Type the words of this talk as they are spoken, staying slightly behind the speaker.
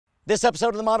This episode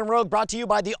of The Modern Rogue brought to you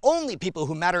by the only people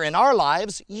who matter in our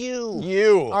lives, you.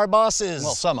 You. Our bosses.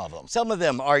 Well, some of them. Some of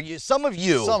them are you. Some of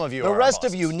you. Some of you The are rest our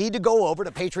of you bosses. need to go over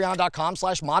to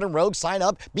patreon.com/modernrogue, sign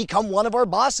up, become one of our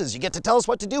bosses. You get to tell us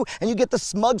what to do, and you get the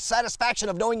smug satisfaction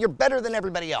of knowing you're better than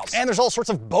everybody else. And there's all sorts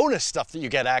of bonus stuff that you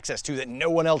get access to that no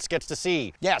one else gets to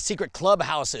see. Yeah, secret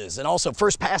clubhouses, and also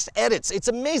first pass edits. It's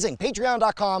amazing.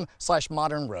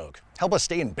 Patreon.com/modernrogue. Help us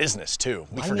stay in business, too.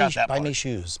 We forgot that Buy part. me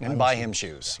shoes. And buy him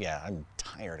shoes. Yeah, I'm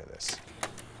tired of this.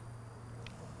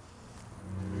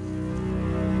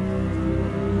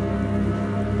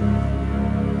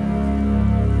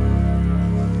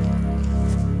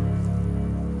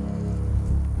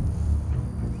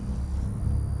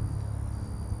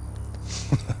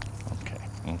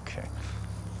 Okay.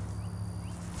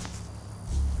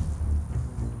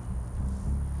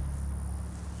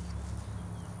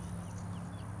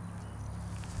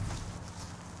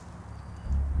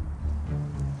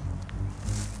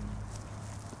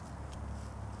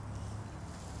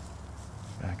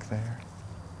 Back there.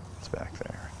 It's back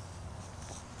there.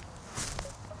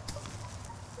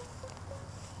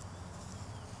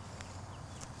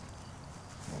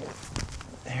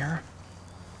 There.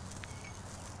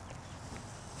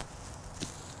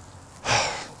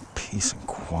 Peace and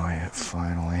quiet,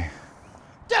 finally.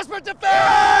 Desperate defense!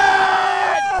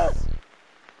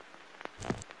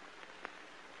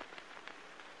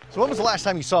 So when was the last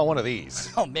time you saw one of these?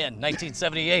 Oh man,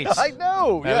 1978. I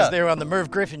know, I was there on the Merv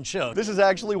Griffin show. This is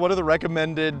actually one of the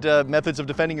recommended methods of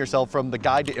defending yourself from the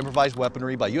Guide to Improvised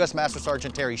Weaponry by U.S. Master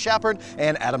Sergeant Terry Shepard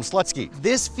and Adam Slutsky.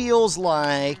 This feels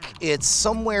like it's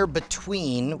somewhere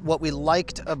between what we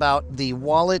liked about the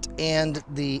wallet and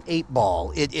the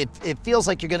 8-ball. It feels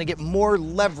like you're gonna get more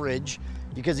leverage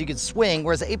because you can swing,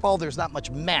 whereas the 8-ball, there's not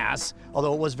much mass,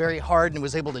 although it was very hard and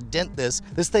was able to dent this.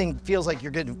 This thing feels like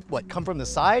you're gonna, what, come from the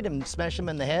side and smash him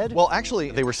in the head? Well,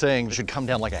 actually, they were saying it should come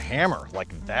down like a hammer,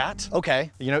 like that.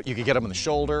 Okay. You know, you could get them in the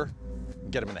shoulder,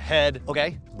 get them in the head.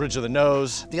 Okay. Bridge of the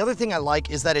nose. The other thing I like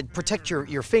is that it protects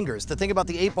your fingers. The thing about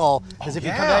the 8-ball is if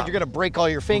you come out, you're gonna break all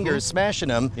your fingers smashing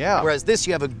them. Yeah. Whereas this,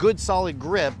 you have a good solid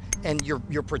grip and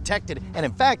you're protected. And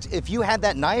in fact, if you had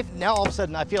that knife, now all of a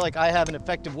sudden I feel like I have an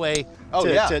effective way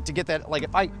to get that, like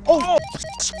if I,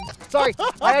 sorry,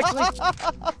 I actually,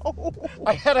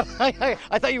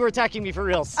 I thought you were attacking me for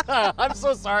reals. I'm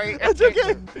so sorry. It's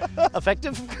okay.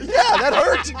 Effective? Yeah, that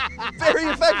hurt. Very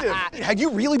effective. Had you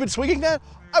really been swinging that,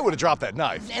 I would have dropped that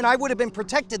knife. And I would have been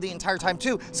protected the entire time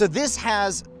too. So this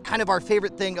has kind of our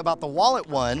favorite thing about the wallet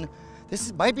one.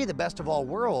 Might be the best of all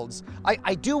worlds.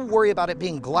 I do worry about it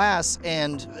being glass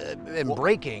and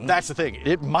breaking. That's the thing.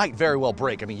 It might very well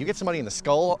break. I mean, you get somebody in the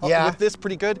skull with this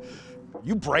pretty good.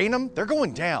 You brain them, they're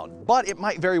going down. But it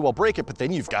might very well break it, but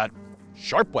then you've got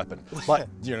sharp weapon. But,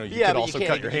 you know, you could also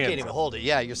cut your hand. You can't even hold it.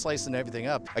 Yeah, you're slicing everything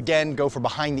up. Again, go for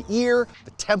behind the ear,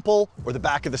 the temple, or the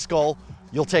back of the skull.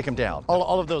 You'll take them down.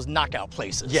 All of those knockout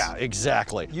places. Yeah,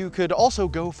 exactly. You could also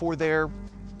go for their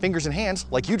fingers and hands,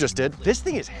 like you just did. This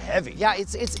thing is heavy. Yeah,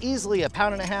 it's easily 1.5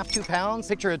 pounds, 2 pounds.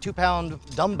 Picture a 2-pound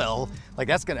dumbbell. Like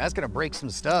that's gonna break some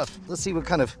stuff. Let's see what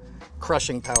kind of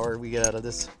crushing power we get out of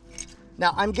this.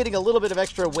 Now I'm getting a little bit of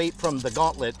extra weight from the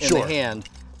gauntlet in the hand,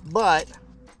 but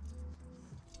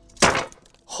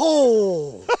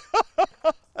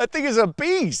that thing is a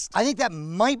beast. I think that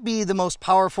might be the most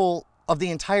powerful of the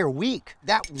entire week.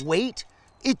 That weight,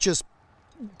 it just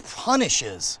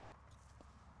punishes.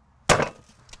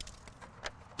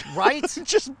 Right?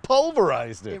 Just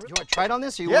pulverized it. You want to try it on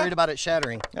this, or are you Yeah. worried about it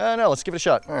shattering? No, let's give it a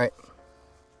shot. All right.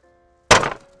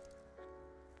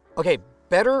 Okay,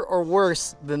 better or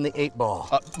worse than the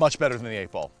 8-ball? Much better than the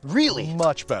 8-ball. Really?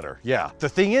 Much better, yeah. The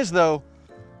thing is, though,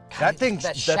 that thing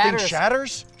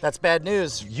shatters. That's bad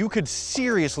news. You could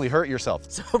seriously hurt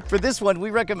yourself. So for this one,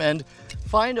 we recommend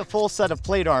find a full set of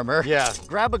plate armor. Yeah.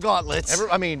 Grab a gauntlet.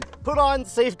 Put on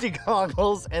safety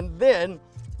goggles, and then,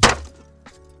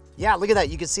 yeah, look at that.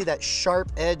 You can see that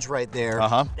sharp edge right there.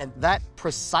 And that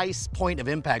precise point of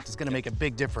impact is gonna make a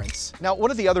big difference. Now, one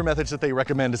of the other methods that they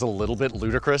recommend is a little bit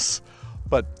ludicrous,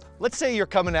 but let's say you're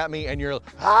coming at me and you're like,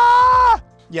 ah!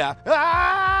 Yeah.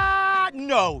 Ah!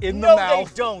 No. In the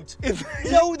mouth. They don't.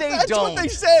 No, they That's don't. what they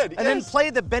said. And then play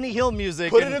the Benny Hill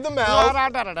music. Put it in the mouth.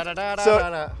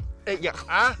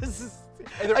 Yeah. This is,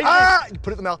 You put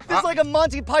it in the mouth. It's like a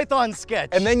Monty Python sketch.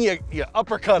 And then you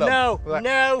uppercut them.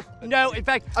 No. No, in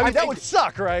fact, I mean, that would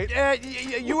suck, right?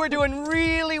 You were doing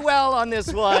really well on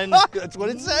this one. That's what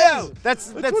it says. No,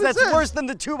 that's worse than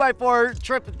the 2x4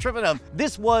 tripping them.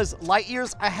 This was light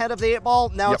years ahead of the 8-ball.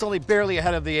 Now it's only barely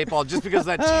ahead of the 8-ball just because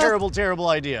of that terrible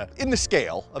idea. In the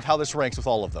scale of how this ranks with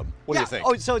all of them, what do you think?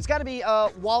 Oh, so it's got to be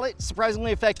wallet,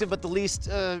 surprisingly effective, but the least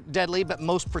deadly, but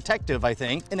most protective, I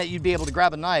think, in that you'd be able to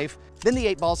grab a knife. Then the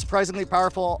 8-ball, surprisingly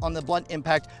powerful on the blunt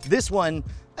impact. This one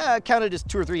counted as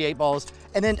 2 or 3 8-balls.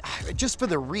 And then just for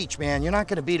the reach, man, you're not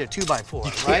going to beat a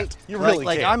 2x4, right? You really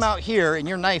like can't. I'm out here and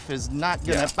your knife is not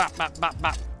going to bop, bop, bop,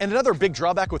 bop. And another big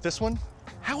drawback with this one,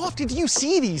 how often do you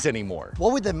see these anymore?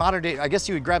 What would the modern day, I guess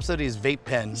you would grab somebody's vape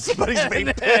pen. Somebody's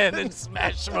vape pen and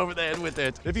smash them over the head with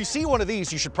it. If you see one of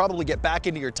these, you should probably get back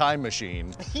into your time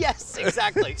machine. Yes,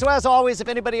 exactly. So as always, if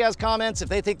anybody has comments, if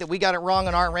they think that we got it wrong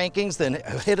in our rankings, then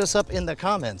hit us up in the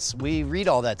comments. We read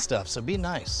all that stuff, so be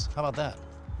nice. How about that?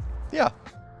 Yeah.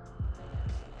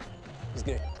 He's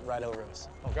gonna ride over us.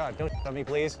 Oh God, don't on me,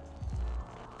 please.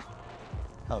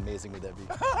 How amazing would that be?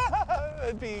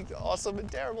 That'd be awesome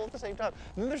and terrible at the same time.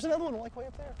 And then there's another one like way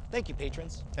up there. Thank you,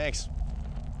 patrons. Thanks.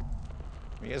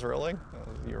 You guys rolling?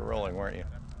 You were rolling, weren't you?